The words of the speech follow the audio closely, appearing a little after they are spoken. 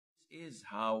is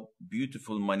how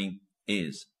beautiful money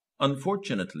is.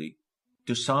 Unfortunately,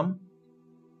 to some,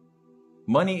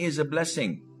 money is a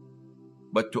blessing,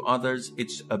 but to others,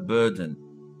 it's a burden.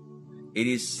 It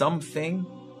is something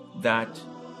that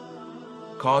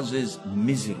causes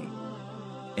misery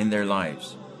in their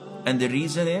lives. And the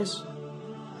reason is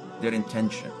their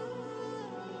intention.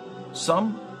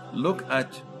 Some look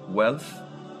at wealth,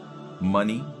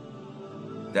 money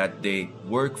that they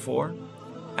work for,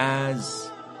 as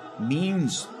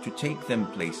means to take them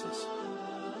places.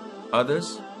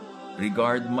 Others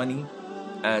regard money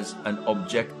as an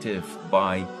objective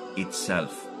by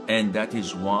itself, and that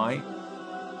is why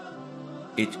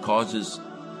it causes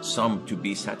some to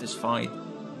be satisfied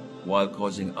while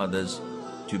causing others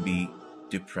to be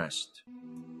depressed.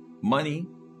 Money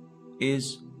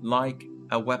is like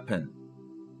a weapon.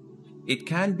 It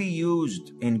can be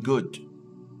used in good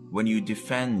when you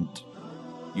defend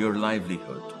your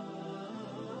livelihood,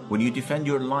 when you defend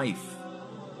your life,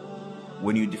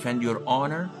 when you defend your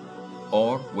honor,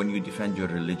 or when you defend your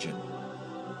religion.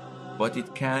 But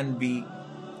it can be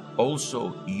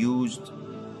also used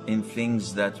in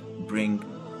things that bring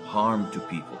harm to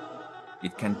people.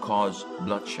 It can cause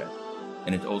bloodshed,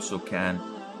 and it also can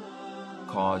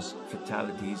cause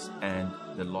fatalities and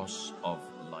the loss of